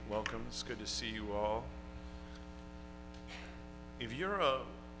Welcome. It's good to see you all. If you're a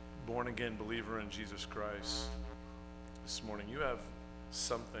born-again believer in Jesus Christ this morning, you have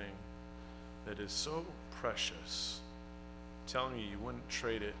something that is so precious. I'm telling you, you wouldn't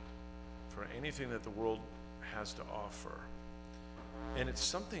trade it for anything that the world has to offer. And it's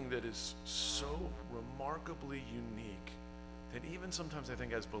something that is so remarkably unique that even sometimes I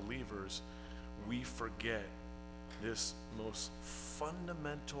think as believers, we forget this most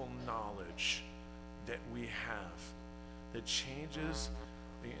fundamental knowledge that we have that changes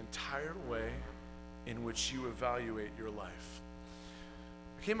the entire way in which you evaluate your life.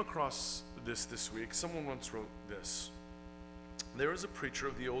 I came across this week. Someone once wrote this. There is a preacher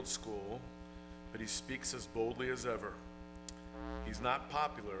of the old school, but he speaks as boldly as ever. He's not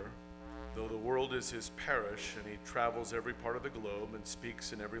popular, though the world is his parish, and he travels every part of the globe and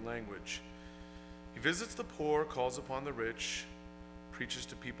speaks in every language. He visits the poor, calls upon the rich, preaches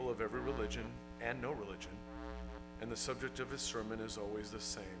to people of every religion and no religion, and the subject of his sermon is always the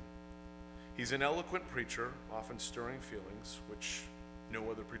same. He's an eloquent preacher, often stirring feelings, which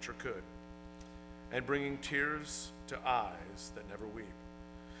no other preacher could, and bringing tears to eyes that never weep.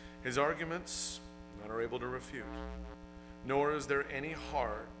 His arguments none are able to refute, nor is there any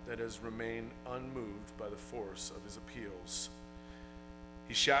heart that has remained unmoved by the force of his appeals.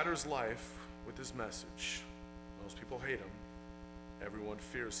 He shatters life with his message. Most people hate him. Everyone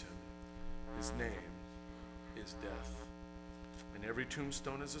fears him. His name is death. And every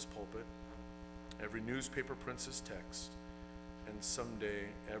tombstone is his pulpit. Every newspaper prints his text. And someday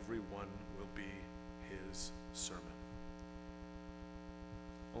everyone will be his sermon.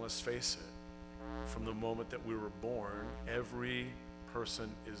 Well, let's face it. From the moment that we were born, every person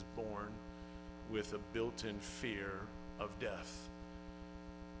is born with a built-in fear of death.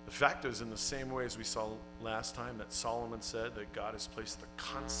 The fact is, in the same way as we saw last time, that Solomon said that God has placed the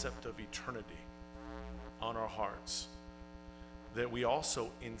concept of eternity on our hearts, that we also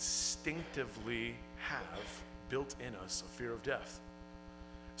instinctively have built in us a fear of death.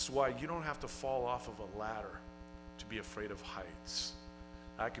 It's why you don't have to fall off of a ladder to be afraid of heights.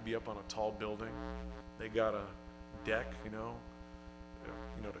 I could be up on a tall building. They got a deck,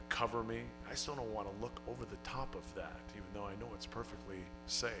 to cover me. I still don't want to look over the top of that, even though I know it's perfectly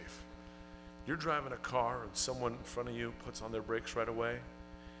safe. You're driving a car and someone in front of you puts on their brakes right away.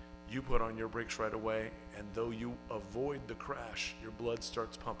 You put on your brakes right away, and though you avoid the crash, your blood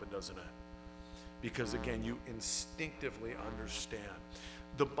starts pumping, doesn't it? Because again, you instinctively understand.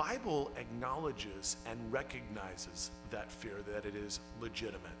 The Bible acknowledges and recognizes that fear, that it is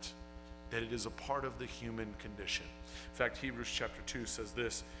legitimate, that it is a part of the human condition. In fact, Hebrews chapter 2 says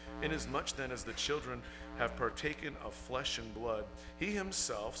this, "Inasmuch then as the children have partaken of flesh and blood, he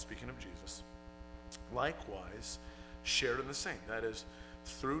himself," speaking of Jesus, "likewise shared in the same." That is,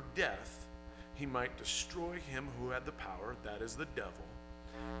 through death, he might destroy him who had the power, that is the devil,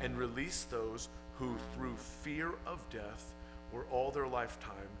 and release those who through fear of death were all their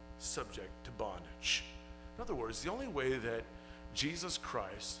lifetime subject to bondage. In other words, the only way that Jesus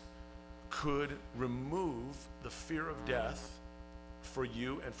Christ could remove the fear of death for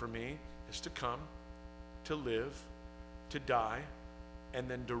you and for me is to come, to live, to die, and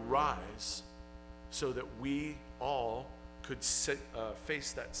then to rise so that we all could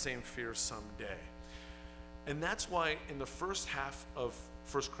face that same fear someday. And that's why in the first half of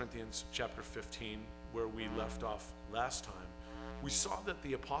 1 Corinthians chapter 15, where we left off last time, we saw that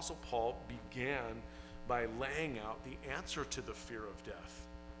the Apostle Paul began by laying out the answer to the fear of death.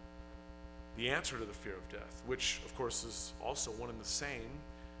 The answer to the fear of death, which of course is also one and the same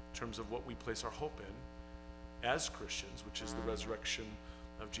in terms of what we place our hope in as Christians, which is the resurrection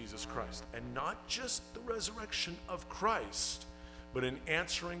of Jesus Christ. And not just the resurrection of Christ, but in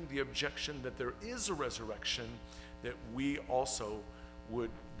answering the objection that there is a resurrection, that we also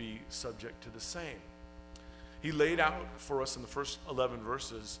would be subject to the same. He laid out for us in the first 11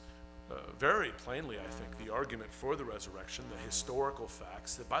 verses very plainly, I think, the argument for the resurrection, the historical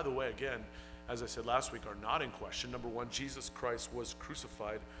facts that, by the way, again, as I said last week, are not in question. Number one, Jesus Christ was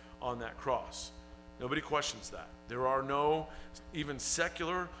crucified on that cross. Nobody questions that. There are no even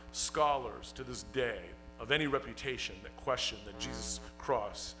secular scholars to this day of any reputation that question that Jesus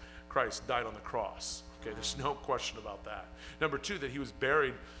Christ died on the cross. Okay, there's no question about that. Number two, that he was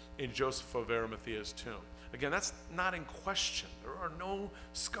buried in Joseph of Arimathea's tomb. Again, that's not in question. There are no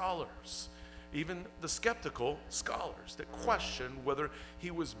scholars, even the skeptical scholars, that question whether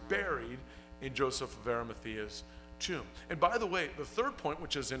he was buried in Joseph of Arimathea's tomb. And by the way, the third point,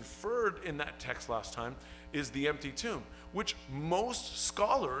 which is inferred in that text last time, is the empty tomb, which most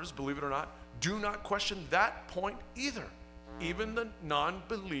scholars, believe it or not, do not question that point either. even the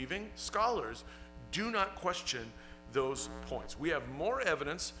non-believing scholars do not question those points. We have more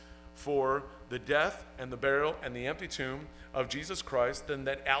evidence for the death and the burial and the empty tomb of Jesus Christ than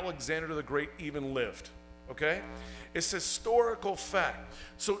that Alexander the Great even lived. Okay? It's historical fact.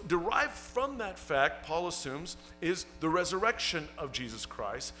 So derived from that fact, Paul assumes, is the resurrection of Jesus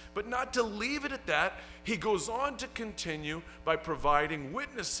Christ. But not to leave it at that, he goes on to continue by providing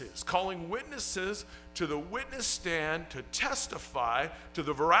witnesses, calling witnesses to the witness stand to testify to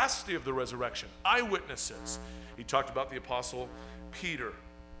the veracity of the resurrection. Eyewitnesses. He talked about the apostle Peter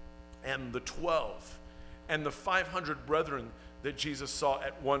and the 12 and the 500 brethren that Jesus saw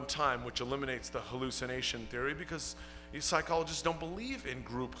at one time, which eliminates the hallucination theory because psychologists don't believe in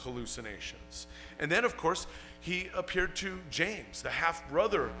group hallucinations. And then, of course, he appeared to James, the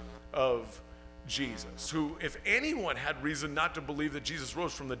half-brother of Jesus, who, if anyone had reason not to believe that Jesus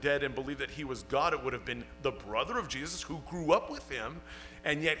rose from the dead and believe that he was God, it would have been the brother of Jesus who grew up with him,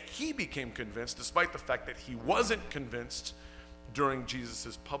 and yet he became convinced, despite the fact that he wasn't convinced during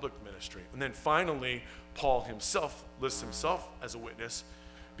Jesus' public ministry. And then finally, Paul himself lists himself as a witness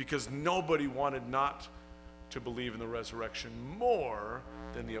because nobody wanted not to believe in the resurrection more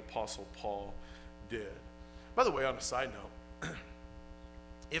than the Apostle Paul did. By the way, on a side note,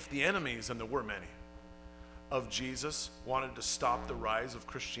 if the enemies, and there were many, of Jesus wanted to stop the rise of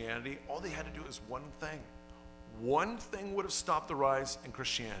Christianity, all they had to do is one thing. One thing would have stopped the rise in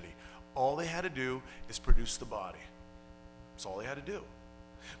Christianity. All they had to do is produce the body. That's all they had to do.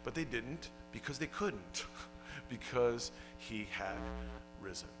 But they didn't because they couldn't, because he had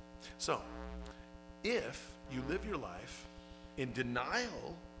risen. So, if you live your life in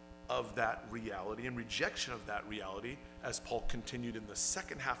denial of that reality and rejection of that reality, as Paul continued in the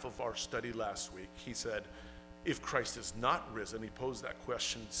second half of our study last week, he said, if Christ is not risen, he posed that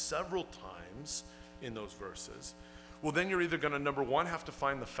question several times in those verses, well, then you're either going to, number one, have to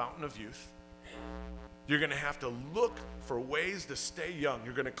find the fountain of youth. You're going to have to look for ways to stay young.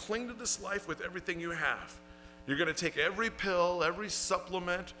 You're going to cling to this life with everything you have. You're going to take every pill, every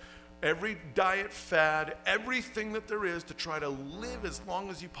supplement, every diet fad, everything that there is to try to live as long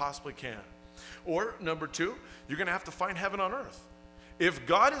as you possibly can. Or, number two, you're going to have to find heaven on earth. If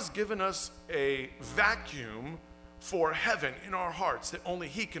God has given us a vacuum for heaven in our hearts that only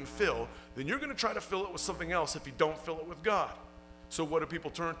he can fill, then you're going to try to fill it with something else if you don't fill it with God. So what do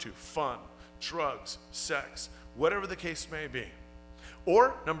people turn to? Fun, drugs, sex, whatever the case may be.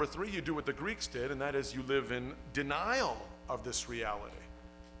 Or, number three, you do what the Greeks did, and that is you live in denial of this reality.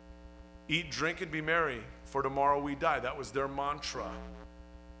 Eat, drink, and be merry, for tomorrow we die. That was their mantra.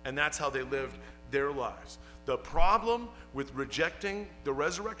 And that's how they lived their lives. The problem with rejecting the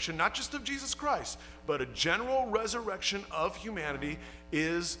resurrection, not just of Jesus Christ, but a general resurrection of humanity,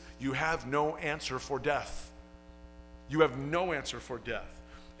 is you have no answer for death. You have no answer for death.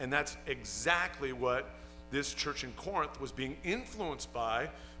 And that's exactly what this church in Corinth was being influenced by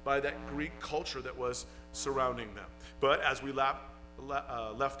that Greek culture that was surrounding them. But as we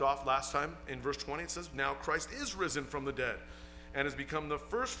left off last time, in verse 20 it says, now Christ is risen from the dead and has become the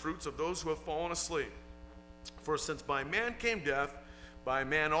first fruits of those who have fallen asleep. For since by man came death, by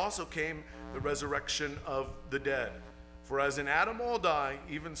man also came the resurrection of the dead. For as in Adam all die,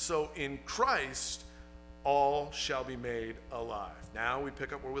 even so in Christ all shall be made alive. Now we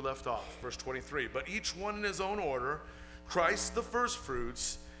pick up where we left off, verse 23. But each one in his own order, Christ the first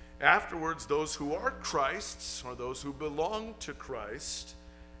fruits, afterwards those who are Christ's, or those who belong to Christ,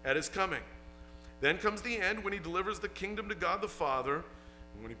 at his coming. Then comes the end, when he delivers the kingdom to God the Father,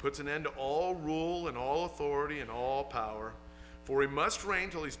 and when he puts an end to all rule and all authority and all power. For he must reign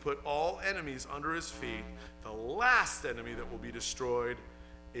till he's put all enemies under his feet. The last enemy that will be destroyed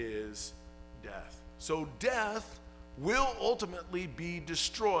is death. So death will ultimately be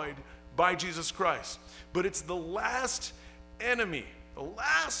destroyed by Jesus Christ. But it's the last enemy, the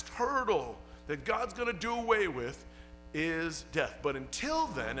last hurdle that God's going to do away with is death. But until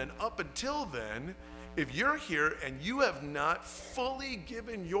then, and up until then, if you're here and you have not fully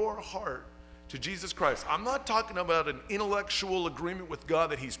given your heart to Jesus Christ, I'm not talking about an intellectual agreement with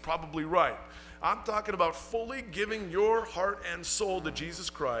God that he's probably right. I'm talking about fully giving your heart and soul to Jesus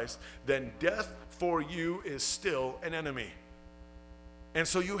Christ, then death for you is still an enemy. And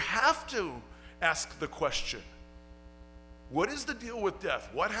so you have to ask the question, what is the deal with death?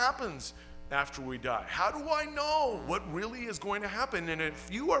 What happens after we die? How do I know what really is going to happen? And if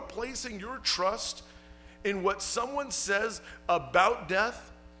you are placing your trust in what someone says about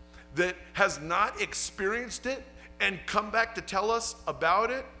death that has not experienced it and come back to tell us about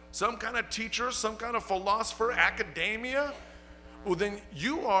it, some kind of teacher, some kind of philosopher, academia, well, then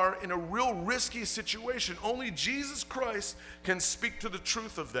you are in a real risky situation. Only Jesus Christ can speak to the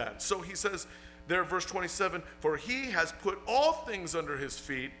truth of that. So he says there, verse 27, for he has put all things under his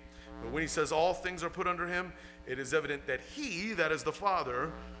feet. But when he says all things are put under him, it is evident that he, that is the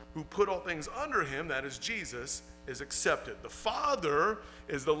Father, who put all things under him, that is Jesus, is accepted. The Father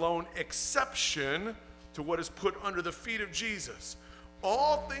is the lone exception to what is put under the feet of Jesus.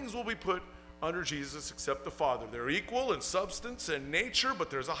 All things will be put under Jesus except the Father. They're equal in substance and nature, but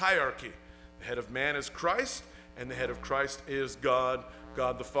there's a hierarchy. The head of man is Christ, and the head of Christ is God,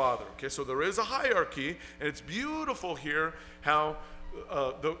 God the Father. Okay, so there is a hierarchy, and it's beautiful here how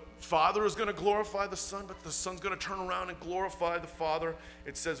the Father is going to glorify the Son, but the Son's going to turn around and glorify the Father.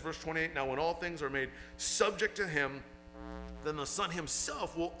 It says, verse 28, now when all things are made subject to him, then the Son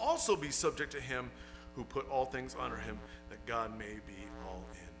himself will also be subject to him who put all things under him, that God may be all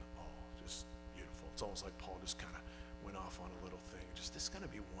in all. Just beautiful. It's almost like Paul just kind of went off on a little thing. Just, this is going to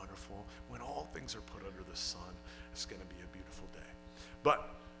be wonderful. When all things are put under the Son, it's going to be a beautiful day.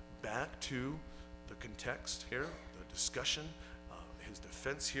 But back to the context here, the discussion, his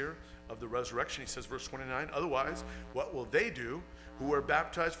defense here of the resurrection. He says, verse 29, otherwise, what will they do who are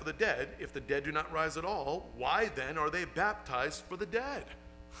baptized for the dead? If the dead do not rise at all, why then are they baptized for the dead?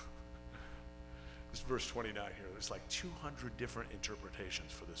 This verse 29 here, there's like 200 different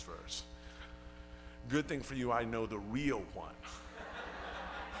interpretations for this verse. Good thing for you, I know the real one.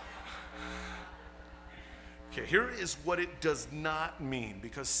 Okay, here is what it does not mean,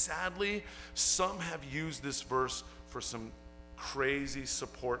 because sadly, some have used this verse for some crazy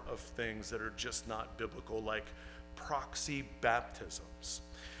support of things that are just not biblical, like proxy baptisms.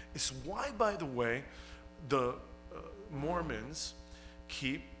 It's why, by the way, the Mormons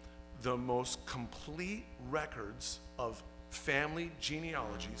keep the most complete records of family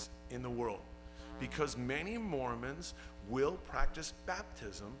genealogies in the world, because many Mormons will practice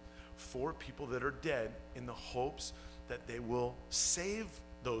baptism for people that are dead in the hopes that they will save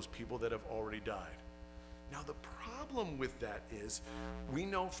those people that have already died. Now, the problem with that is we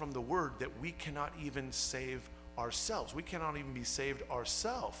know from the word that we cannot even save ourselves. We cannot even be saved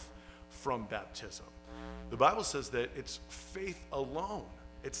ourselves from baptism. The Bible says that it's faith alone.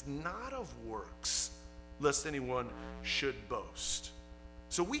 It's not of works, lest anyone should boast.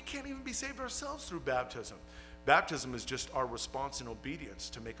 So we can't even be saved ourselves through baptism. Baptism is just our response in obedience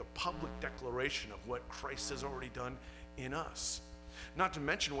to make a public declaration of what Christ has already done in us. Not to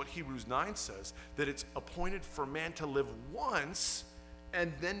mention what Hebrews 9 says, that it's appointed for man to live once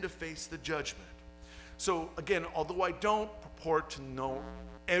and then to face the judgment. So again, although I don't purport to know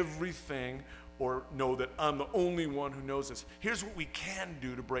everything or know that I'm the only one who knows this, here's what we can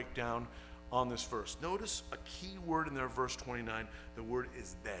do to break down on this verse. Notice a key word in there, verse 29. The word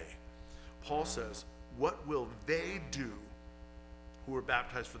is they. Paul says, what will they do who are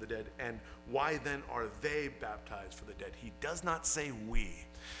baptized for the dead, and why then are they baptized for the dead? He does not say we.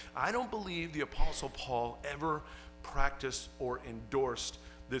 I don't believe the Apostle Paul ever practiced or endorsed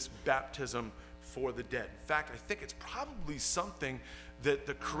this baptism for the dead. In fact, I think it's probably something that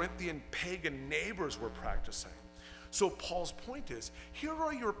the Corinthian pagan neighbors were practicing. So Paul's point is, here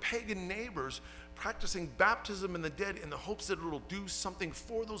are your pagan neighbors practicing baptism in the dead in the hopes that it will do something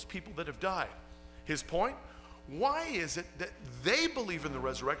for those people that have died. His point, why is it that they believe in the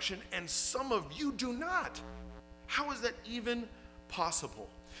resurrection and some of you do not? How is that even possible?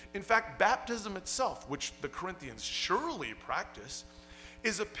 In fact, baptism itself, which the Corinthians surely practice,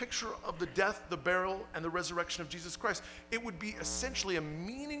 is a picture of the death, the burial, and the resurrection of Jesus Christ. It would be essentially a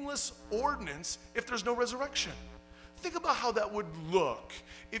meaningless ordinance if there's no resurrection. Think about how that would look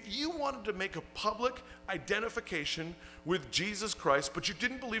if you wanted to make a public identification with Jesus Christ, but you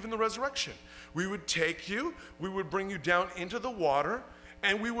didn't believe in the resurrection. We would take you, we would bring you down into the water,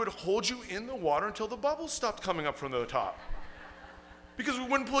 and we would hold you in the water until the bubbles stopped coming up from the top. Because we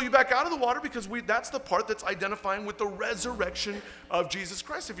wouldn't pull you back out of the water, because that's the part that's identifying with the resurrection of Jesus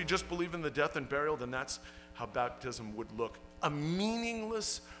Christ. If you just believe in the death and burial, then that's how baptism would look. A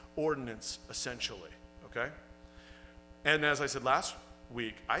meaningless ordinance, essentially, okay? And as I said last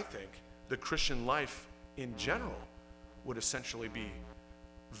week, I think the Christian life in general would essentially be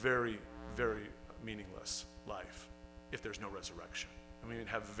very, very meaningless life if there's no resurrection. I mean, it'd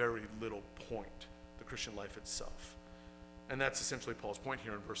have very little point, the Christian life itself. And that's essentially Paul's point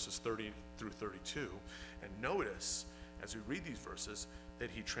here in verses 30 through 32. And notice, as we read these verses,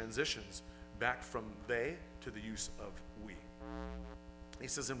 that he transitions back from they to the use of we. He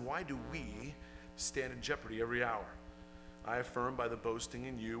says, and why do we stand in jeopardy every hour? I affirm by the boasting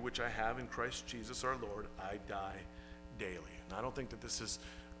in you, which I have in Christ Jesus our Lord, I die daily. And I don't think that this is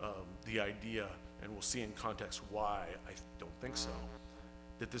the idea and we'll see in context why I don't think so,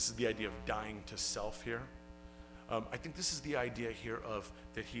 that this is the idea of dying to self here. I think this is the idea here of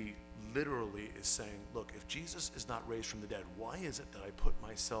that he literally is saying, look, if Jesus is not raised from the dead, why is it that I put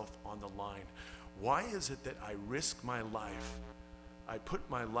myself on the line? Why is it that I risk my life? I put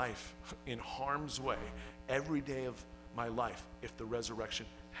my life in harm's way every day of my life if the resurrection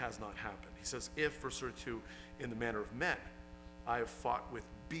has not happened. He says, if, verse 32, in the manner of men, I have fought with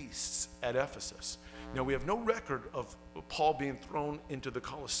beasts at Ephesus. Now, we have no record of Paul being thrown into the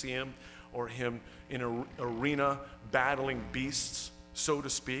Colosseum or him in an arena battling beasts, so to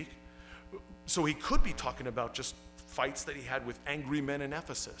speak. So he could be talking about just fights that he had with angry men in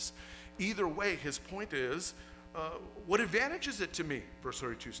Ephesus. Either way, his point is, what advantage is it to me, verse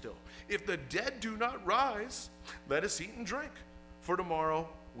 32 still? If the dead do not rise, let us eat and drink, for tomorrow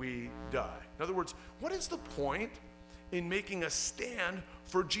we die. In other words, what is the point in making a stand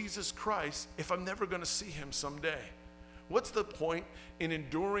for Jesus Christ if I'm never going to see him someday? What's the point in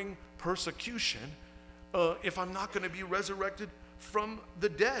enduring persecution if I'm not going to be resurrected from the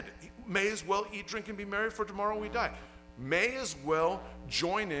dead? May as well eat, drink, and be merry, for tomorrow we die. May as well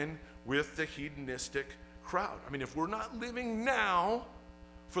join in with the hedonistic crowd. I mean, if we're not living now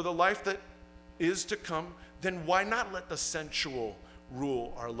for the life that is to come, then why not let the sensual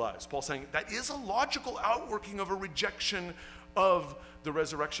rule our lives? Paul's saying that is a logical outworking of a rejection of the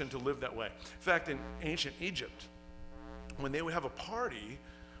resurrection to live that way. In fact, in ancient Egypt, when they would have a party,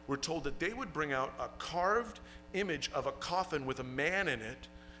 we're told that they would bring out a carved image of a coffin with a man in it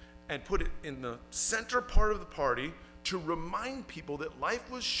and put it in the center part of the party to remind people that life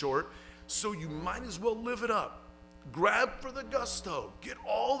was short, so you might as well live it up. Grab for the gusto. Get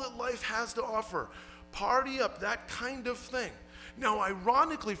all that life has to offer. Party up, that kind of thing. Now,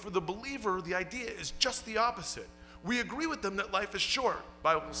 ironically, for the believer, the idea is just the opposite. We agree with them that life is short. The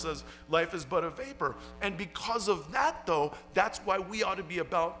Bible says life is but a vapor. And because of that, though, that's why we ought to be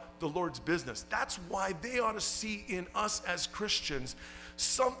about the Lord's business. That's why they ought to see in us as Christians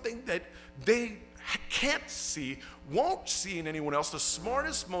something that they can't see, won't see in anyone else. The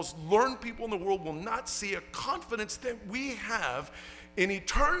smartest, most learned people in the world will not see a confidence that we have in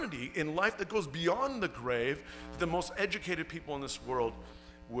eternity, in life that goes beyond the grave, the most educated people in this world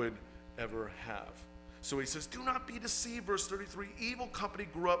would ever have. So he says, do not be deceived, verse 33, evil company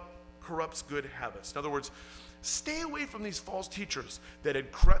corrupts good habits. In other words, stay away from these false teachers that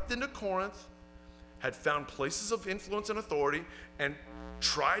had crept into Corinth, had found places of influence and authority, and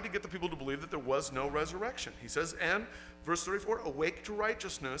tried to get the people to believe that there was no resurrection. He says, and verse 34, awake to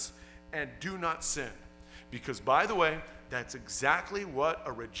righteousness and do not sin. Because, by the way, that's exactly what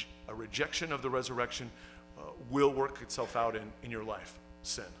a rejection of the resurrection will work itself out in your life,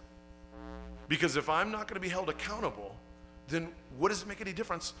 sin. Because if I'm not going to be held accountable, then what does it make any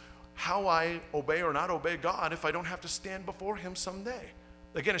difference how I obey or not obey God if I don't have to stand before him someday?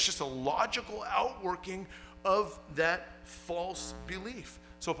 Again, it's just a logical outworking of that false belief.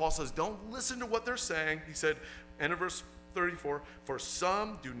 So Paul says, don't listen to what they're saying. He said, end of verse 34, for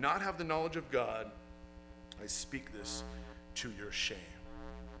some do not have the knowledge of God. I speak this to your shame.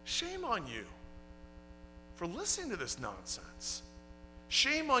 Shame on you for listening to this nonsense.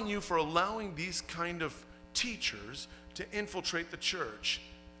 Shame on you for allowing these kind of teachers to infiltrate the church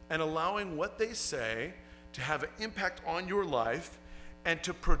and allowing what they say to have an impact on your life and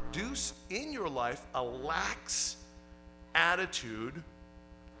to produce in your life a lax attitude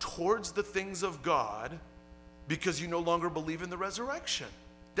towards the things of God because you no longer believe in the resurrection.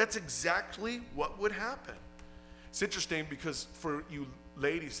 That's exactly what would happen. It's interesting because for you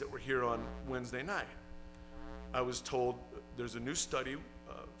ladies that were here on Wednesday night, I was told there's a new study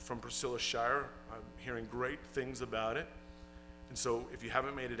from Priscilla Shire. I'm hearing great things about it. And so if you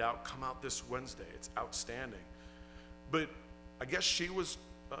haven't made it out, come out this Wednesday. It's outstanding. But I guess she was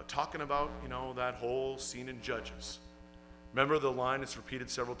talking about, that whole scene in Judges. Remember the line, it's repeated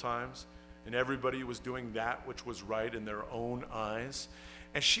several times? And everybody was doing that which was right in their own eyes.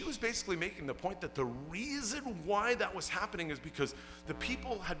 And she was basically making the point that the reason why that was happening is because the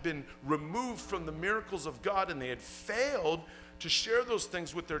people had been removed from the miracles of God and they had failed to share those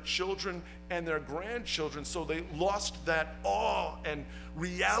things with their children and their grandchildren. So they lost that awe and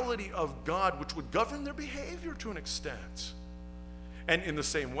reality of God, which would govern their behavior to an extent. And in the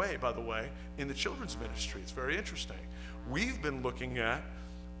same way, by the way, in the children's ministry, it's very interesting. We've been looking at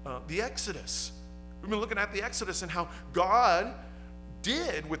the Exodus. We've been looking at the Exodus and how God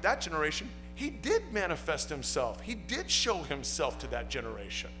did with that generation. He did manifest himself. He did show himself to that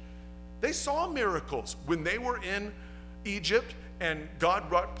generation. They saw miracles when they were in Egypt and God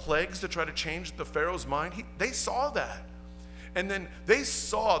brought plagues to try to change the Pharaoh's mind. They saw that. And then they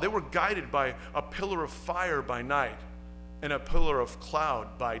were guided by a pillar of fire by night and a pillar of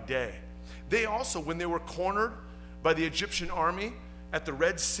cloud by day. They also, when they were cornered by the Egyptian army at the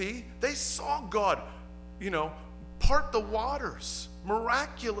Red Sea, they saw God, part the waters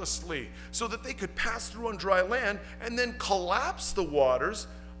miraculously so that they could pass through on dry land and then collapse the waters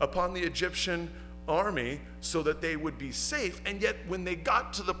upon the Egyptian army so that they would be safe. And yet when they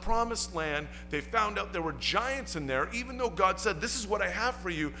got to the promised land, they found out there were giants in there. Even though God said, this is what I have for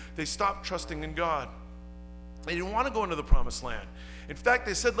you, they stopped trusting in God. They didn't want to go into the promised land. In fact,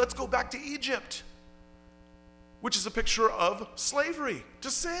 they said, let's go back to Egypt, which is a picture of slavery, to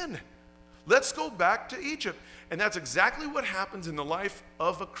sin. Let's go back to Egypt. And that's exactly what happens in the life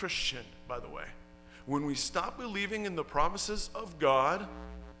of a Christian, by the way. When we stop believing in the promises of God,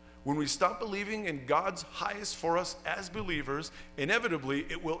 when we stop believing in God's highest for us as believers, inevitably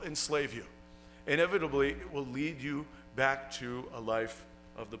it will enslave you. Inevitably it will lead you back to a life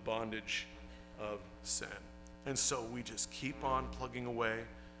of the bondage of sin. And so we just keep on plugging away,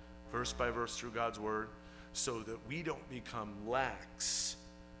 verse by verse through God's word, so that we don't become lax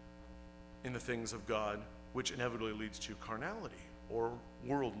in the things of God, which inevitably leads to carnality or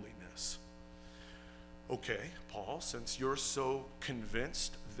worldliness. Okay, Paul, since you're so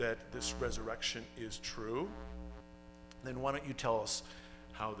convinced that this resurrection is true, then why don't you tell us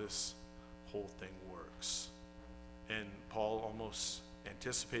how this whole thing works? And Paul, almost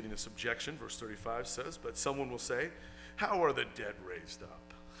anticipating this objection, verse 35 says, but someone will say, how are the dead raised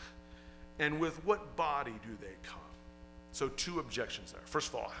up? And with what body do they come? So two objections there. First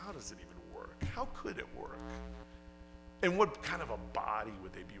of all, how does it even work? How could it work? And what kind of a body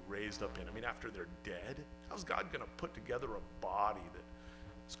would they be raised up in? I mean, after they're dead? How's God going to put together a body that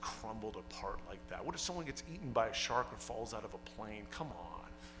is crumbled apart like that? What if someone gets eaten by a shark or falls out of a plane? Come on.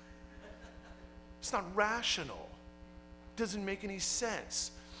 It's not rational. It doesn't make any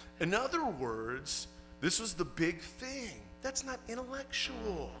sense. In other words, this was the big thing. That's not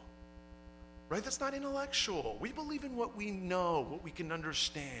intellectual. Right? That's not intellectual. We believe in what we know, what we can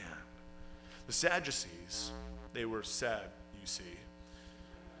understand. The Sadducees, they were sad, you see.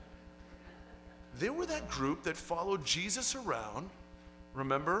 They were that group that followed Jesus around.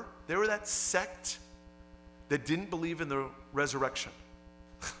 Remember? They were that sect that didn't believe in the resurrection.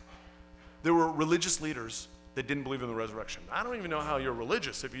 There were religious leaders that didn't believe in the resurrection. I don't even know how you're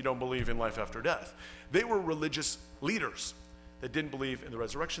religious if you don't believe in life after death. They were religious leaders that didn't believe in the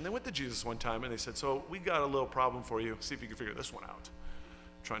resurrection. They went to Jesus one time and they said, so we got a little problem for you. See if you can figure this one out.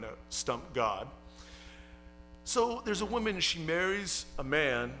 Trying to stump God. So there's a woman, she marries a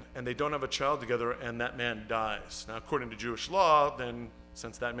man, and they don't have a child together, and that man dies. Now, according to Jewish law, then,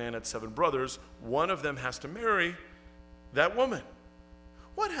 since that man had 7 brothers, one of them has to marry that woman.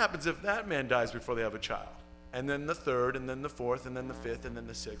 What happens if that man dies before they have a child? And then the 3rd, and then the 4th, and then the 5th, and then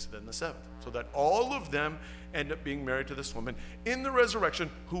the 6th, and then the 7th. So that all of them end up being married to this woman. In the resurrection,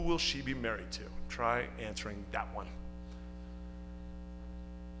 who will she be married to? Try answering that one.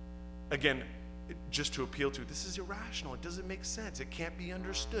 Again, just to appeal to, this is irrational. It doesn't make sense. It can't be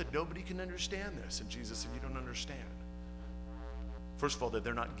understood. Nobody can understand this. And Jesus said, you don't understand. First of all, that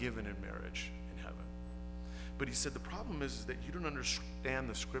they're not given in marriage in heaven. But he said the problem is that you don't understand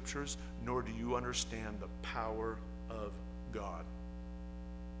the scriptures, nor do you understand the power of God.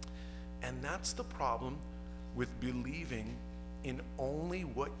 And that's the problem with believing in only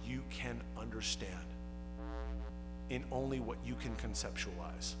what you can understand, in only what you can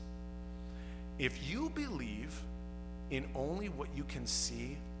conceptualize. If you believe in only what you can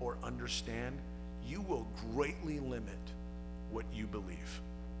see or understand, you will greatly limit what you believe.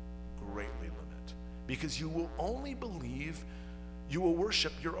 Greatly limit. Because you will only believe, you will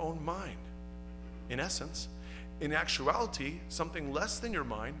worship your own mind. In essence, in actuality, something less than your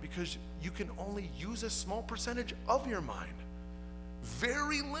mind, because you can only use a small percentage of your mind.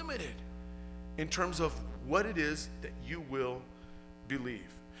 Very limited in terms of what it is that you will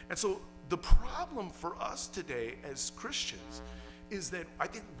believe. And so the problem for us today as Christians is that I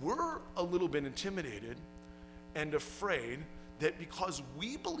think we're a little bit intimidated and afraid that because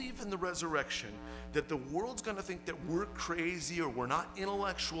we believe in the resurrection, that the world's going to think that we're crazy or we're not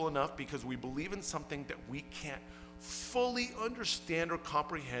intellectual enough because we believe in something that we can't fully understand or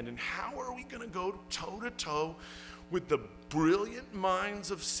comprehend. And how are we going to go toe-to-toe with the brilliant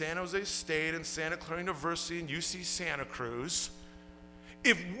minds of San Jose State and Santa Clara University and UC Santa Cruz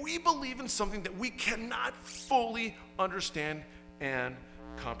if we believe in something that we cannot fully understand and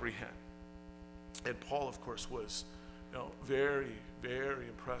comprehend? And Paul, of course, was very, very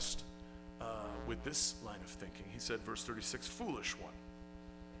impressed with this line of thinking. He said, verse 36, foolish one,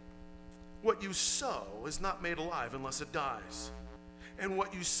 What you sow is not made alive unless it dies. And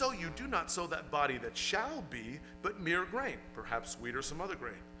what you sow, you do not sow that body that shall be, but mere grain, perhaps wheat or some other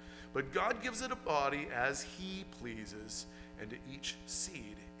grain. But God gives it a body as he pleases, and to each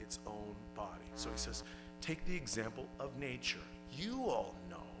seed its own body. So he says, take the example of nature. You all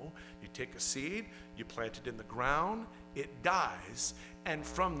know, you take a seed, you plant it in the ground, it dies, and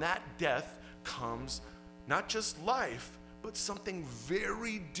from that death comes not just life, but something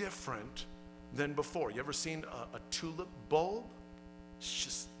very different than before. You ever seen a tulip bulb? It's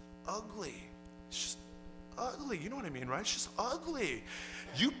just ugly. It's just ugly. You know what I mean, right? It's just ugly.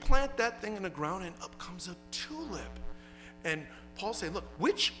 You plant that thing in the ground and up comes a tulip. And Paul's saying, look,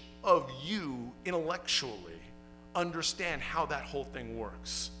 which of you intellectually understand how that whole thing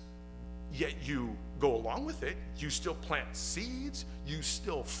works? Yet you go along with it. You still plant seeds. You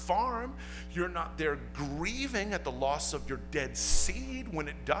still farm. You're not there grieving at the loss of your dead seed when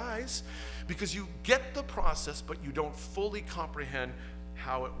it dies, because you get the process, but you don't fully comprehend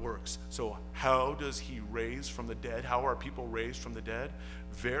how it works. So how does he raise from the dead? How are people raised from the dead?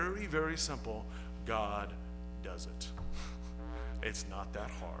 Very, very simple. God does it. It's not that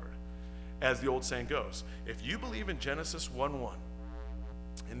hard. As the old saying goes, if you believe in Genesis 1:1,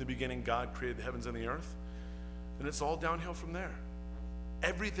 in the beginning God created the heavens and the earth, then it's all downhill from there.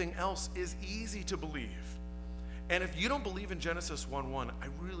 Everything else is easy to believe. And if you don't believe in Genesis 1:1, I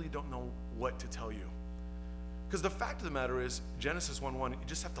really don't know what to tell you. Because the fact of the matter is, Genesis 1:1, you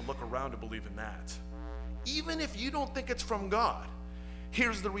just have to look around to believe in that. Even if you don't think it's from God,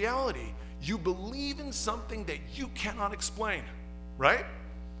 here's the reality. You believe in something that you cannot explain, right?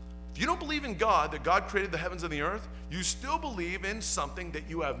 If you don't believe in God, that God created the heavens and the earth, you still believe in something that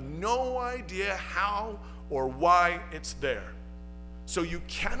you have no idea how or why it's there. So you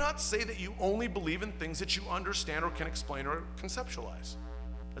cannot say that you only believe in things that you understand or can explain or conceptualize.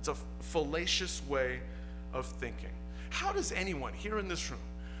 That's a fallacious way of thinking. How does anyone here in this room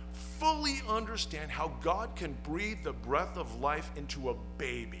fully understand how God can breathe the breath of life into a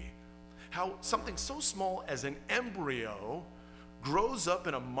baby? How something so small as an embryo grows up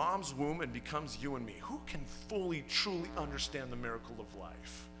in a mom's womb and becomes you and me? Who can fully, truly understand the miracle of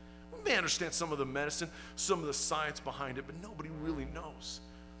life? We may understand some of the medicine, some of the science behind it, but nobody really knows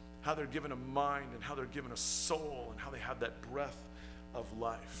how they're given a mind and how they're given a soul and how they have that breath of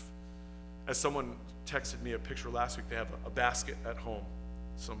life. As someone texted me a picture last week, they have a basket at home,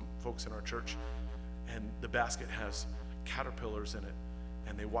 some folks in our church, and the basket has caterpillars in it,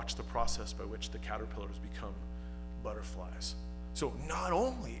 and they watch the process by which the caterpillars become butterflies. So not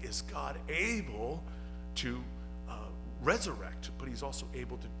only is God able to resurrect, but he's also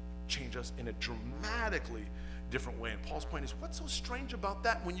able to change us in a dramatically different way. And Paul's point is, what's so strange about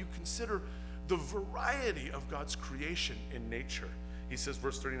that when you consider the variety of God's creation in nature? He says,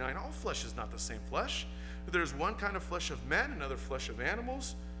 verse 39, all flesh is not the same flesh. There's one kind of flesh of men, another flesh of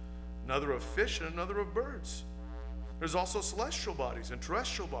animals, another of fish, and another of birds. There's also celestial bodies and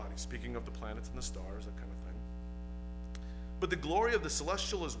terrestrial bodies, speaking of the planets and the stars, that kind of thing. But the glory of the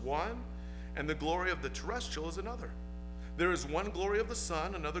celestial is one, and the glory of the terrestrial is another. There is one glory of the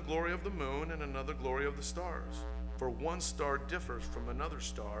sun, another glory of the moon, and another glory of the stars. For one star differs from another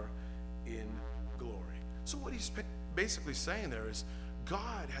star in glory. So what he's basically saying there is,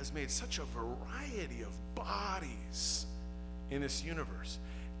 God has made such a variety of bodies in this universe.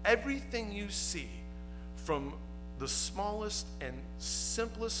 Everything you see, from the smallest and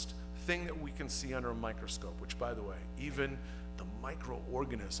simplest thing that we can see under a microscope, which, by the way, even the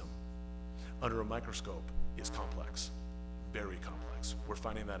microorganism under a microscope is complex, very complex. We're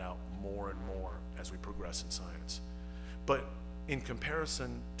finding that out more and more as we progress in science. But in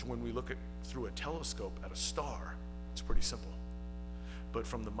comparison to when we look through a telescope at a star, it's pretty simple. But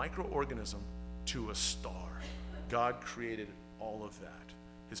from the microorganism to a star, God created all of that.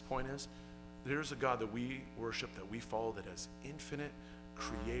 His point is, there's a God that we worship, that we follow, that has infinite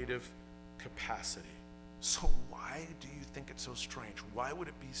creative capacity. So why do you think it's so strange? Why would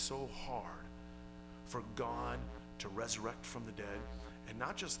it be so hard for God to resurrect from the dead? And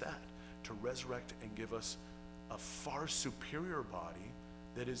not just that, to resurrect and give us a far superior body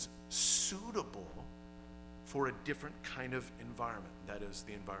that is suitable for a different kind of environment. That is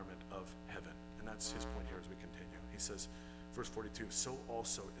the environment of heaven. And that's his point here as we continue. He says, verse 42, so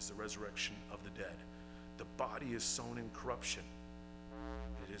also is the resurrection of the dead. The body is sown in corruption.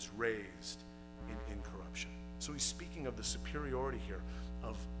 It is raised in incorruption. So he's speaking of the superiority here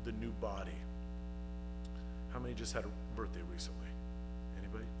of the new body. How many just had a birthday recently?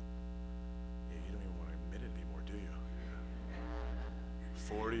 Anybody? Yeah, you don't even want to admit it anymore, do you?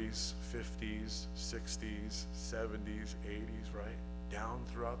 40s, 50s, 60s, 70s, 80s, right? down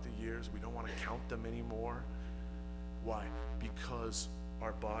throughout the years. We don't want to count them anymore. Why? Because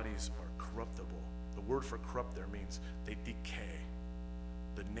our bodies are corruptible. The word for corrupt there means they decay.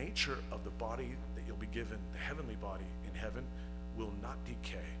 The nature of the body that you'll be given, the heavenly body in heaven, will not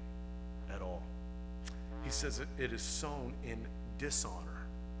decay at all. He says it is sown in dishonor,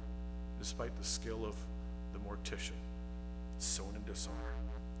 despite the skill of the mortician. It's sown in dishonor,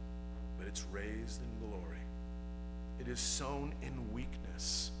 but it's raised in glory. It is sown in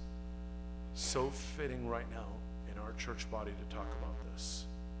weakness. So fitting right now in our church body to talk about this.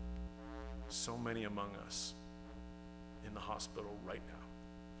 So many among us in the hospital right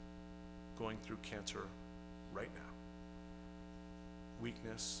now, going through cancer right now.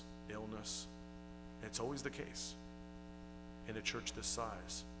 Weakness, illness. It's always the case in a church this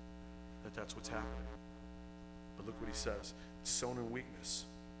size that's what's happening. But look what he says. It's sown in weakness.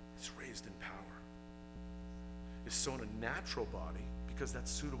 It's raised in power. It's sown a natural body because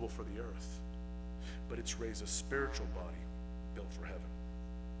that's suitable for the earth. But it's raised a spiritual body built for heaven.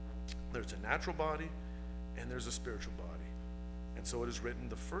 There's a natural body and there's a spiritual body. And so it is written,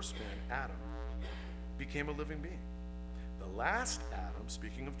 the first man, Adam, became a living being. The last Adam,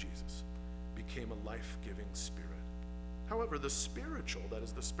 speaking of Jesus, became a life-giving spirit. However, the spiritual, that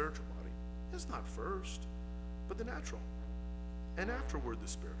is the spiritual body, is not first, but the natural. And afterward the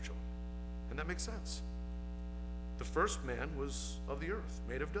spiritual. And that makes sense. The first man was of the earth,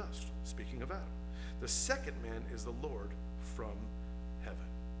 made of dust, speaking of Adam. The second man is the Lord from heaven.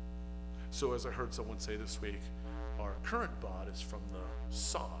 So as I heard someone say this week, our current bod is from the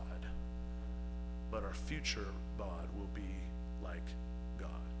sod, but our future bod will be like God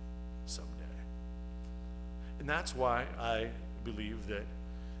someday. And that's why I believe that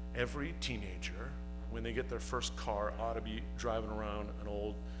every teenager, when they get their first car, ought to be driving around an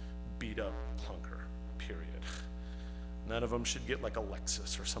old beat-up clunker, period. None of them should get like a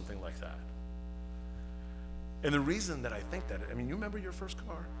Lexus or something like that. And the reason that I think that, I mean, you remember your first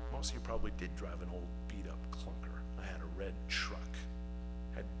car? Most of you probably did drive an old beat-up clunker. I had a red truck,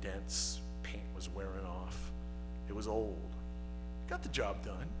 had dents, paint was wearing off. It was old. Got the job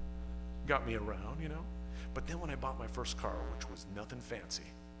done, got me around, you know. But then when I bought my first car, which was nothing fancy,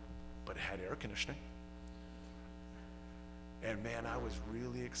 but it had air conditioning, and man, I was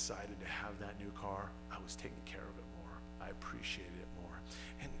really excited to have that new car. I was taking care of it more. I appreciated it more.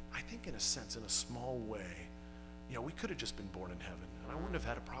 And I think in a sense, in a small way, you know, we could have just been born in heaven, and I wouldn't have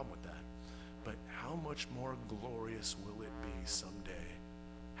had a problem with that. But how much more glorious will it be someday,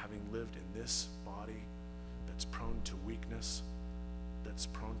 having lived in this body that's prone to weakness, that's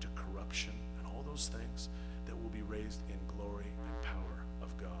prone to corruption, and all those things, that will be raised in glory and power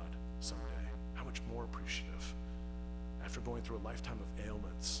of God someday. How much more appreciative, after going through a lifetime of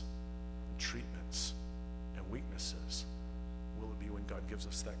ailments and treatments and weaknesses, will it be when God gives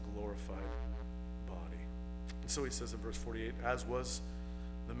us that glorified body. And so he says in verse 48, as was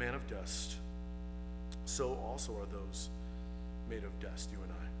the man of dust, so also are those made of dust, you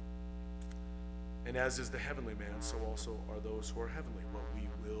and I. And as is the heavenly man, so also are those who are heavenly, what we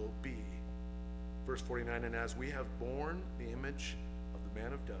will be. Verse 49, and as we have borne the image of the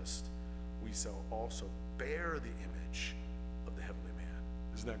man of dust, we shall also bear the image of the heavenly man.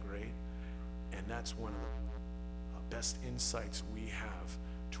 Isn't that great? And that's one of the best insights we have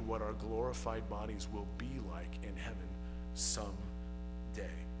to what our glorified bodies will be like in heaven someday.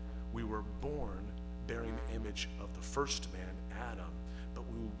 We were born bearing the image of the first man, Adam, but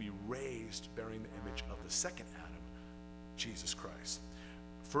we will be raised bearing the image of the second Adam, Jesus Christ.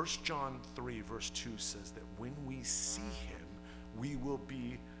 1 John 3 verse 2 says that when we see him, we will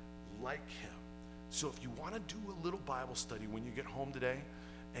be like him. So if you want to do a little Bible study when you get home today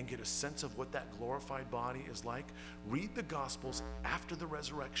and get a sense of what that glorified body is like, read the Gospels after the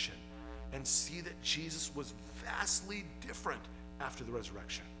resurrection and see that Jesus was vastly different after the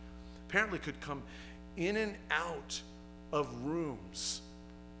resurrection. Apparently could come in and out of rooms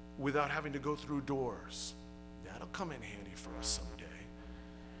without having to go through doors. That'll come in handy for us someday.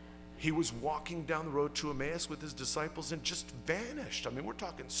 He was walking down the road to Emmaus with his disciples and just vanished. I mean, we're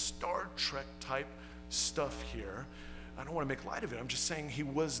talking Star Trek type stuff here. I don't want to make light of it. I'm just saying he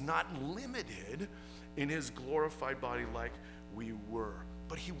was not limited in his glorified body like we were.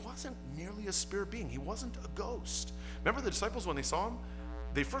 But he wasn't merely a spirit being. He wasn't a ghost. Remember the disciples, when they saw him,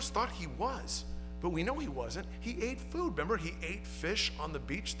 they first thought he was, but we know he wasn't. He ate food. Remember, he ate fish on the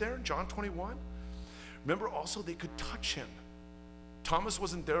beach there in John 21. Remember also they could touch him. Thomas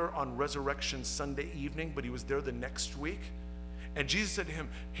wasn't there on Resurrection Sunday evening, but he was there the next week. And Jesus said to him,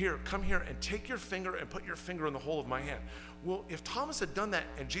 here, come here and take your finger and put your finger in the hole of my hand. Well, if Thomas had done that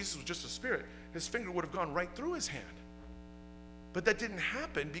and Jesus was just a spirit, his finger would have gone right through his hand. But that didn't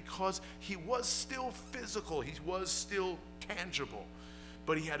happen because he was still physical. He was still tangible.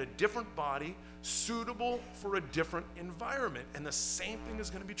 But he had a different body suitable for a different environment. And the same thing is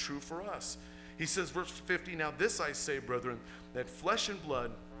going to be true for us. He says, verse 50, now this I say, brethren, that flesh and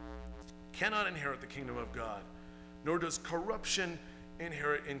blood cannot inherit the kingdom of God, nor does corruption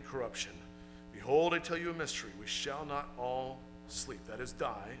inherit incorruption. Behold, I tell you a mystery. We shall not all sleep, that is,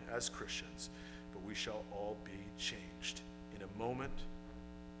 die as Christians, but we shall all be changed. In a moment,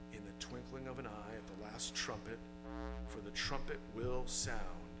 in the twinkling of an eye, at the last trumpet, for the trumpet will sound,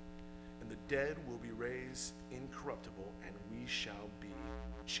 and the dead will be raised incorruptible, and we shall be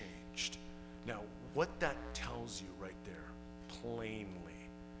changed. Now, what that tells you right there, plainly,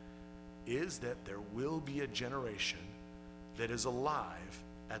 is that there will be a generation that is alive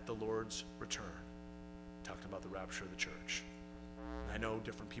at the Lord's return. Talking about the rapture of the church. I know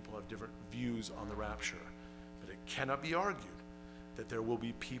different people have different views on the rapture, but it cannot be argued that there will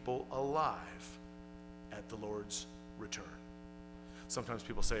be people alive at the Lord's return. Sometimes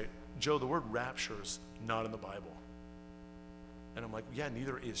people say, Joe, the word rapture is not in the Bible. And I'm like, yeah,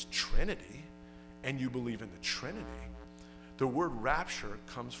 neither is Trinity, and you believe in the Trinity. The word rapture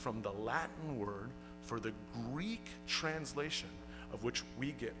comes from the Latin word for the Greek translation of which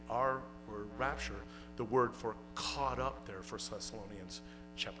we get our word rapture, the word for caught up there, 1 Thessalonians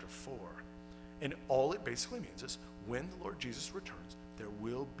chapter 4. And all it basically means is when the Lord Jesus returns, there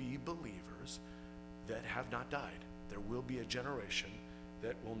will be believers that have not died. There will be a generation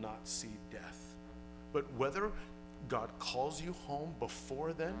that will not see death. But whether God calls you home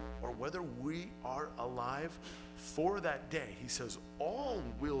before then, or whether we are alive for that day, he says all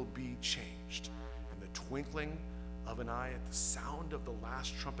will be changed. In the twinkling of an eye, at the sound of the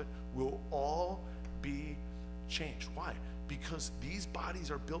last trumpet, will all be changed. Why? Because these bodies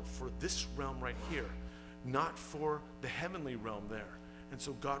are built for this realm right here, not for the heavenly realm there. And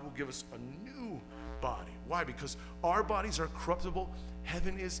so God will give us a new body. Why? Because our bodies are corruptible.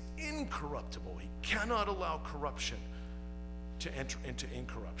 Heaven is incorruptible. He cannot allow corruption to enter into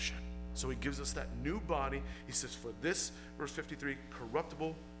incorruption. So he gives us that new body. He says, for this, verse 53,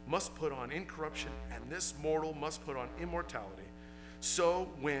 corruptible must put on incorruption, and this mortal must put on immortality. So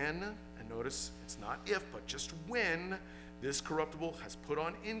when, and notice it's not if, but just when, this corruptible has put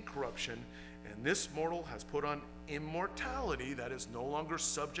on incorruption, and this mortal has put on immortality, that is no longer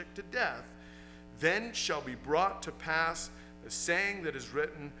subject to death, then shall be brought to pass the saying that is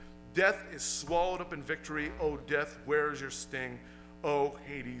written, death is swallowed up in victory. O death, where is your sting? O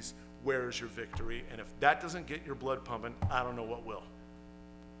Hades, where is your victory? And if that doesn't get your blood pumping, I don't know what will.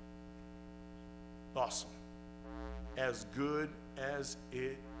 Awesome. As good as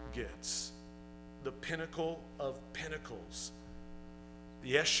it gets. The pinnacle of pinnacles.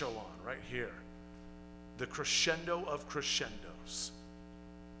 The echelon right here. The crescendo of crescendos.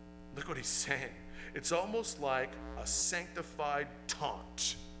 Look what he's saying. It's almost like a sanctified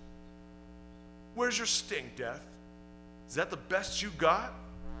taunt. Where's your sting, death? Is that the best you got?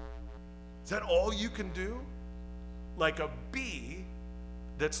 Is that all you can do? Like a bee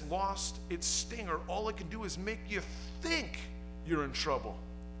that's lost its stinger, all it can do is make you think you're in trouble.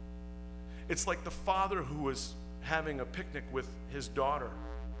 It's like the father who was having a picnic with his daughter,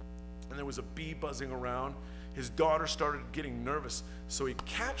 and there was a bee buzzing around. His daughter started getting nervous, so he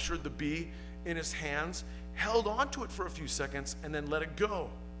captured the bee in his hands, held onto it for a few seconds, and then let it go.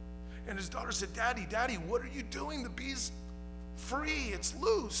 And his daughter said, Daddy, what are you doing? The bee's free, it's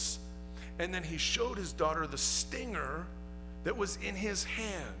loose. And then he showed his daughter the stinger that was in his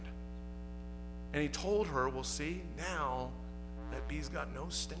hand. And he told her, well, see, now that bee's got no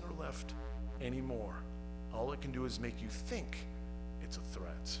stinger left anymore. All it can do is make you think it's a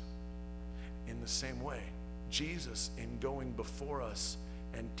threat. In the same way, Jesus, in going before us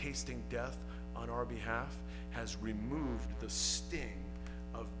and tasting death on our behalf, has removed the sting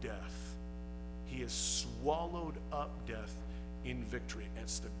of death. He has swallowed up death in victory.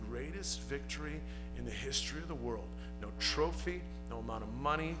 It's the greatest victory in the history of the world. No trophy, no amount of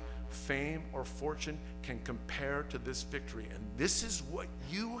money, fame, or fortune can compare to this victory. And this is what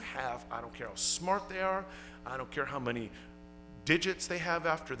you have. I don't care how smart they are. I don't care how many digits they have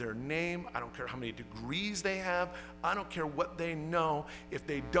after their name. I don't care how many degrees they have. I don't care what they know. If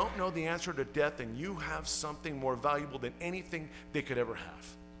they don't know the answer to death, then you have something more valuable than anything they could ever have.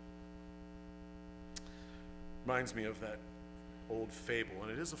 Reminds me of that old fable,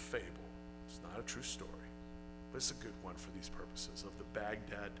 and it is a fable. It's not a true story, but it's a good one for these purposes, of the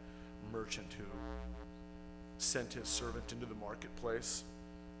Baghdad merchant who sent his servant into the marketplace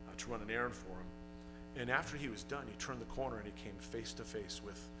to run an errand for him. And after he was done, he turned the corner and he came face to face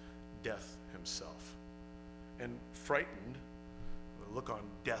with death himself. And frightened, The look on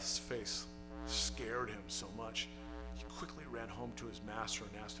death's face scared him so much. He quickly ran home to his master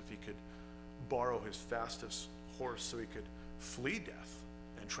and asked if he could borrow his fastest horse so he could flee death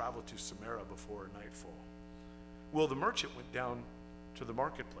and travel to Samaria before nightfall. Well, the merchant went down to the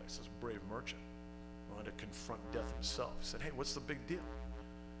marketplace, this brave merchant, wanted to confront death himself. He said, "Hey, what's the big deal?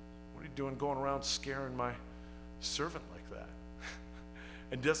 What are you doing going around scaring my servant like that?"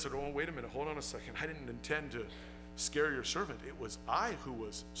 And death said, "Oh, wait a minute, hold on a second. I didn't intend to scare your servant. It was I who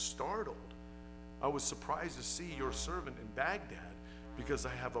was startled. I was surprised to see your servant in Baghdad because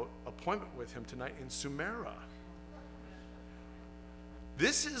I have an appointment with him tonight in Sumerah."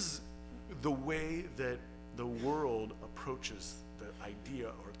 This is the way that the world approaches the idea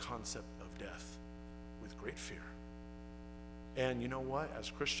or concept of death, with great fear. And you know what? As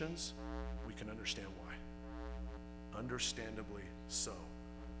Christians, we can understand why. Understandably so.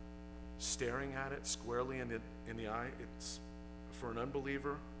 Staring at it squarely in the eye, it's, for an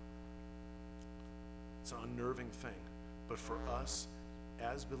unbeliever, it's an unnerving thing. But for us,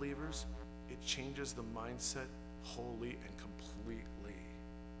 as believers, it changes the mindset wholly and completely.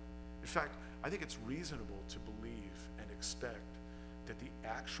 In fact, I think it's reasonable to believe and expect that the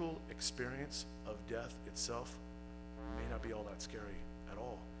actual experience of death itself may not be all that scary at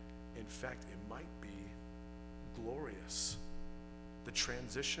all. In fact, it might be glorious. The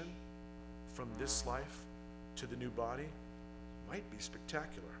transition from this life to the new body might be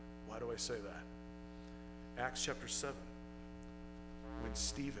spectacular. Why do I say that? Acts chapter 7, when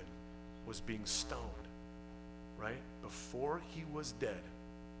Stephen was being stoned, right? Before he was dead,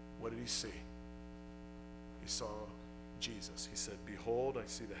 what did he see? He saw Jesus. He said, "Behold, I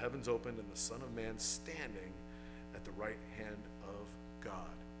see the heavens opened and the Son of Man standing at the right hand of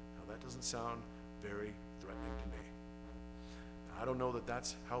God." Now that doesn't sound very threatening to me. I don't know that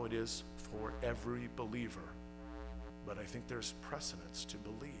that's how it is for every believer, but I think there's precedence to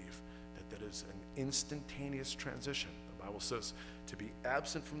believe that that is an instantaneous transition. The Bible says to be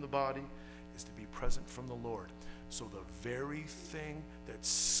absent from the body is to be present from the Lord. So the very thing that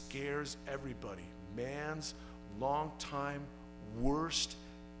scares everybody, man's longtime worst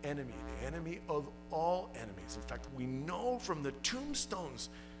enemy, the enemy of all enemies. In fact, we know from the tombstones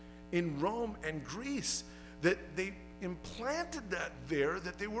in Rome and Greece that they implanted that there,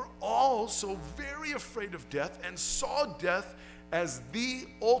 that they were all so very afraid of death and saw death as the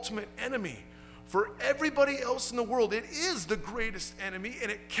ultimate enemy. For everybody else in the world, it is the greatest enemy, and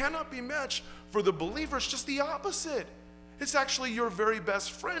it cannot be matched. For the believer, it's just the opposite. It's actually your very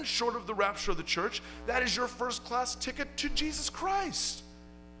best friend, short of the rapture of the church. That is your first-class ticket to Jesus Christ.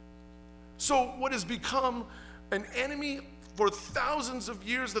 So what has become an enemy for thousands of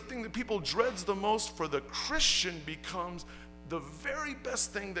years, the thing that people dreads the most, for the Christian becomes the very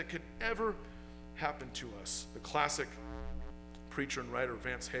best thing that could ever happen to us. The classic preacher and writer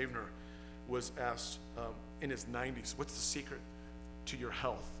Vance Havner was asked in his 90s, "What's the secret to your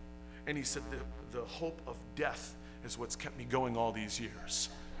health?" And he said, the hope of death is what's kept me going all these years.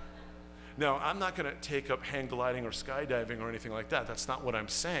 Now, I'm not going to take up hang gliding or skydiving or anything like that. That's not what I'm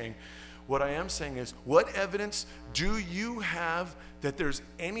saying. What I am saying is, what evidence do you have that there's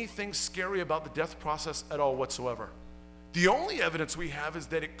anything scary about the death process at all whatsoever? The only evidence we have is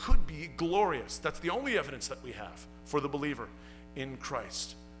that it could be glorious. That's the only evidence that we have for the believer in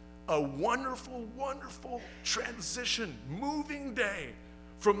Christ. A wonderful, wonderful transition, moving day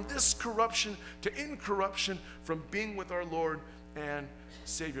from this corruption to incorruption, from being with our Lord and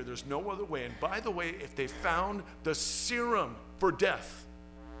Savior. There's no other way. And by the way, if they found the serum for death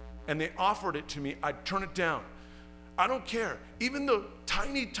and they offered it to me, I'd turn it down. I don't care. Even the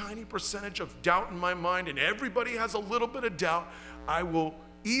tiny, tiny percentage of doubt in my mind, and everybody has a little bit of doubt, I will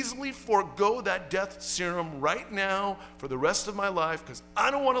easily forego that death serum right now for the rest of my life, because I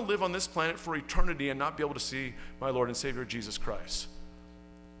don't want to live on this planet for eternity and not be able to see my Lord and Savior Jesus Christ.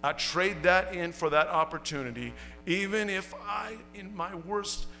 I trade that in for that opportunity, even if I, in my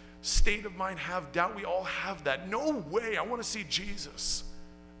worst state of mind, have doubt. We all have that. No way. I want to see Jesus.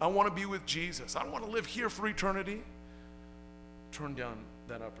 I want to be with Jesus. I don't want to live here for eternity. Turn down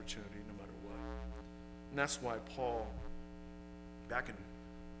that opportunity no matter what. And that's why Paul, back in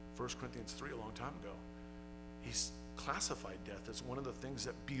 1 Corinthians 3 a long time ago, he's classified death as one of the things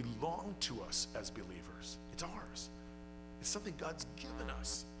that belong to us as believers. It's ours. It's something God's given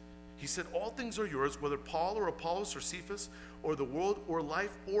us. He said, all things are yours, whether Paul or Apollos or Cephas or the world or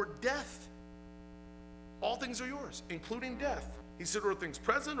life or death. All things are yours, including death. He said, or things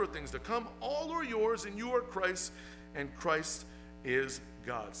present or things to come, all are yours, and you are Christ, and Christ is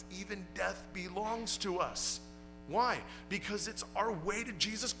God's. Even death belongs to us. Why? Because it's our way to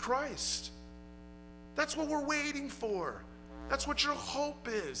Jesus Christ. That's what we're waiting for. That's what your hope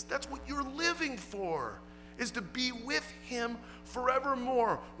is. That's what you're living for, is to be with him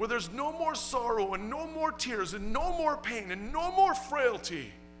forevermore, where there's no more sorrow and no more tears and no more pain and no more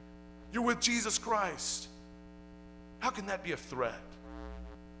frailty. You're with Jesus Christ. How can that be a threat?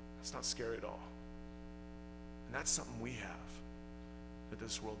 That's not scary at all. And that's something we have that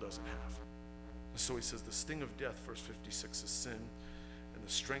this world doesn't have. And so he says, the sting of death, verse 56, is sin, and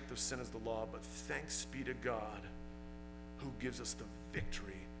the strength of sin is the law, but thanks be to God who gives us the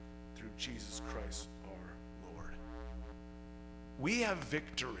victory through Jesus Christ our Lord. We have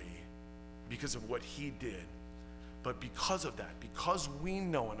victory because of what he did, but because of that, because we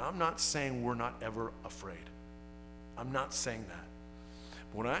know, and I'm not saying we're not ever afraid. I'm not saying that.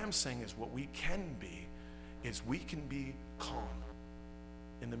 What I am saying is what we can be is we can be calm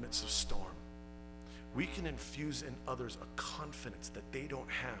in the midst of storm. We can infuse in others a confidence that they don't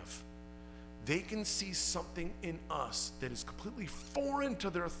have. They can see something in us that is completely foreign to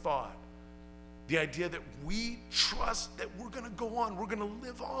their thought. The idea that we trust that we're going to go on, we're going to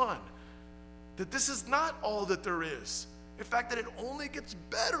live on, that this is not all that there is. In fact, that it only gets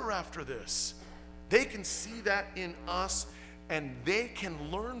better after this. They can see that in us, and they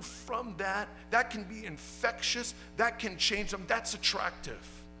can learn from that. That can be infectious. That can change them. That's attractive.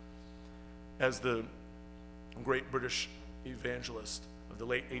 As the great British evangelist of the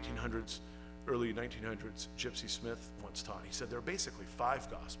late 1800s, early 1900s, Gypsy Smith once taught, he said there are basically 5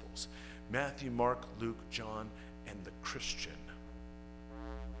 Gospels: Matthew, Mark, Luke, John, and the Christian.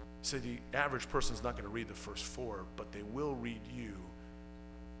 So the average person's not going to read the first 4, but they will read you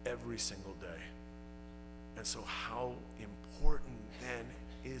every single day. And so how important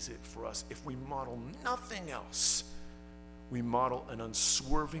then is it for us, if we model nothing else, we model an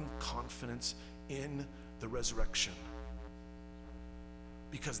unswerving confidence in the resurrection?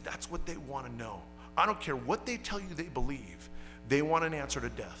 Because that's what they want to know. I don't care what they tell you they believe. They want an answer to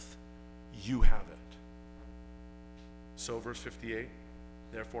death. You have it. So verse 58,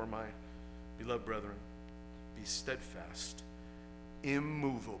 therefore, my beloved brethren, be steadfast,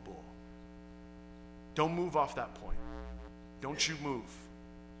 immovable. Don't move off that point. Don't you move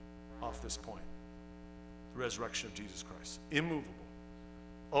off this point. The resurrection of Jesus Christ. Immovable.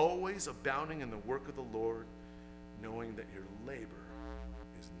 Always abounding in the work of the Lord, knowing that your labor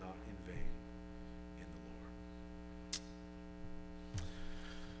is not in vain in the Lord.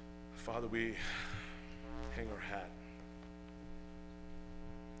 Father, we hang our hat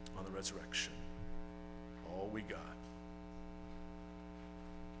on the resurrection. All we got.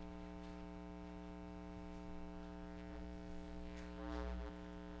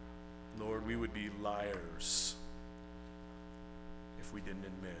 Lord, we would be liars if we didn't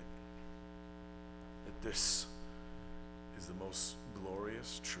admit that this is the most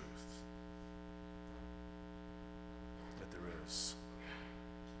glorious truth that there is.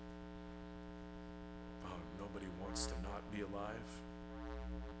 Oh, nobody wants to not be alive.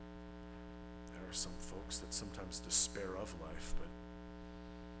 There are some folks that sometimes despair of life, but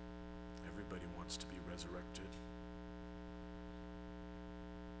everybody wants to be resurrected.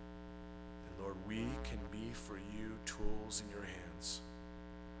 Lord, we can be for you tools in your hands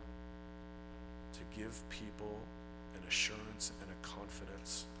to give people an assurance and a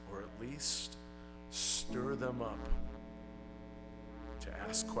confidence, or at least stir them up to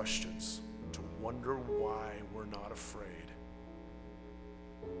ask questions, to wonder why we're not afraid.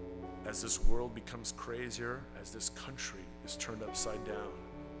 As this world becomes crazier, as this country is turned upside down,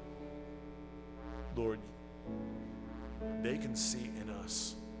 Lord, they can see in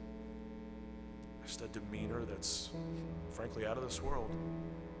us just a demeanor that's frankly out of this world.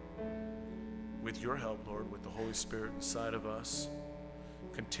 With your help, Lord, with the Holy Spirit inside of us,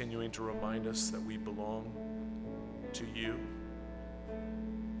 continuing to remind us that we belong to you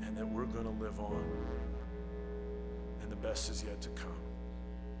and that we're going to live on, and the best is yet to come.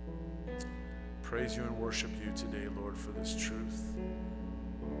 Praise you and worship you today, Lord, for this truth.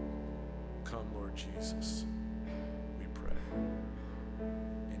 Come, Lord Jesus, we pray.